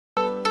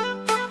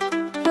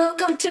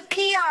Welcome to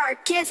PR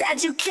Kids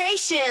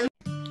Education.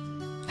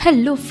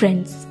 Hello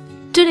friends,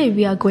 today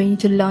we are going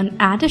to learn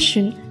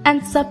addition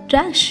and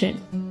subtraction.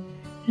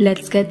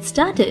 Let's get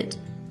started.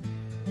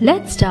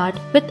 Let's start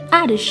with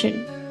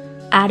addition.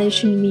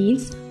 Addition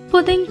means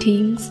putting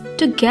things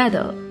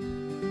together.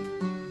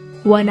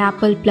 One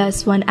apple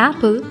plus one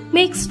apple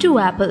makes two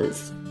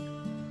apples.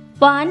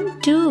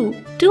 1,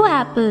 2, 2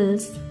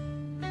 apples.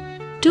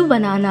 2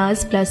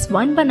 bananas plus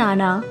 1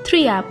 banana,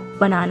 3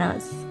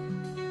 bananas.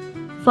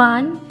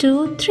 1,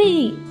 2,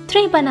 3,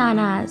 3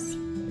 bananas.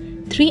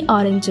 3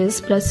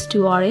 oranges plus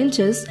 2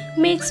 oranges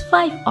makes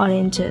 5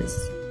 oranges.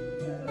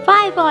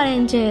 5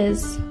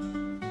 oranges.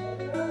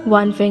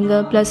 1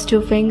 finger plus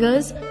 2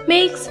 fingers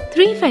makes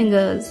 3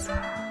 fingers.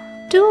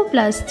 2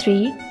 plus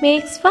 3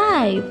 makes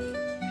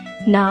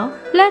 5. Now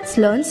let's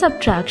learn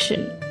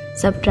subtraction.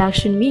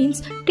 Subtraction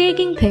means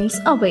taking things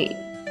away.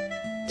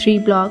 3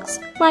 blocks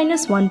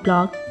minus 1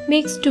 block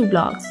makes 2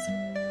 blocks.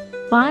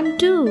 1,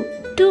 2,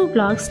 2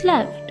 blocks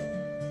left.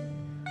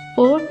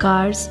 4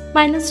 cars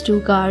minus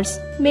 2 cars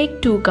make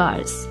 2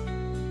 cars.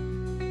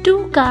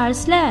 2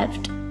 cars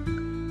left.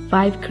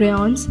 5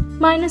 crayons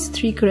minus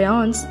 3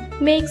 crayons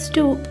makes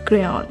 2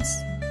 crayons.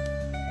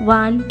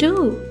 1,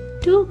 2,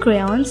 2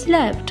 crayons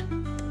left.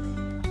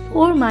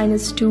 4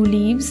 minus 2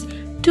 leaves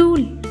 2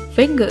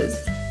 fingers.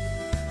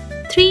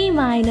 3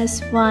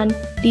 minus 1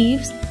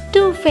 leaves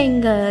 2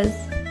 fingers.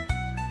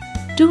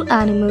 2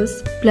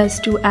 animals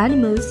plus 2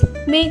 animals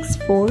makes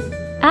 4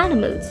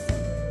 animals.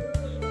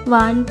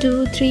 1,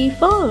 2, 3,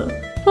 4.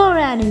 4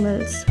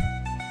 animals.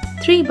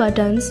 3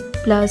 buttons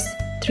plus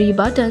 3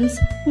 buttons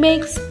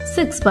makes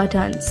 6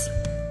 buttons.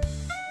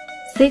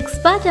 6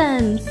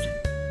 buttons.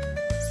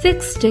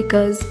 6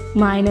 stickers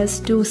minus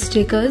 2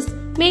 stickers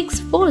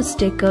makes 4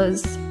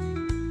 stickers.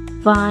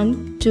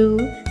 1, 2,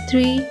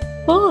 3,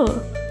 4.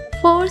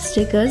 4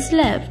 stickers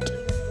left.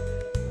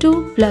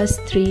 2 plus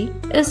 3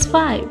 is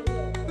 5.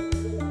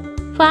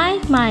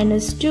 5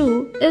 minus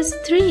 2 is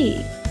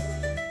 3.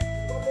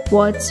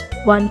 What's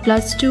 1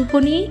 plus 2,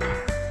 Puneet?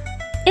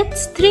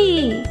 It's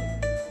 3.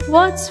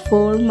 What's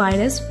 4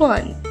 minus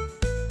 1?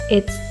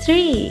 It's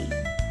 3.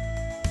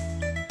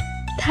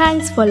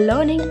 Thanks for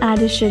learning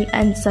addition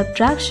and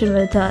subtraction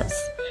with us.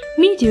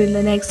 Meet you in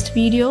the next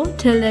video.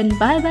 Till then,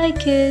 bye bye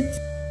kids.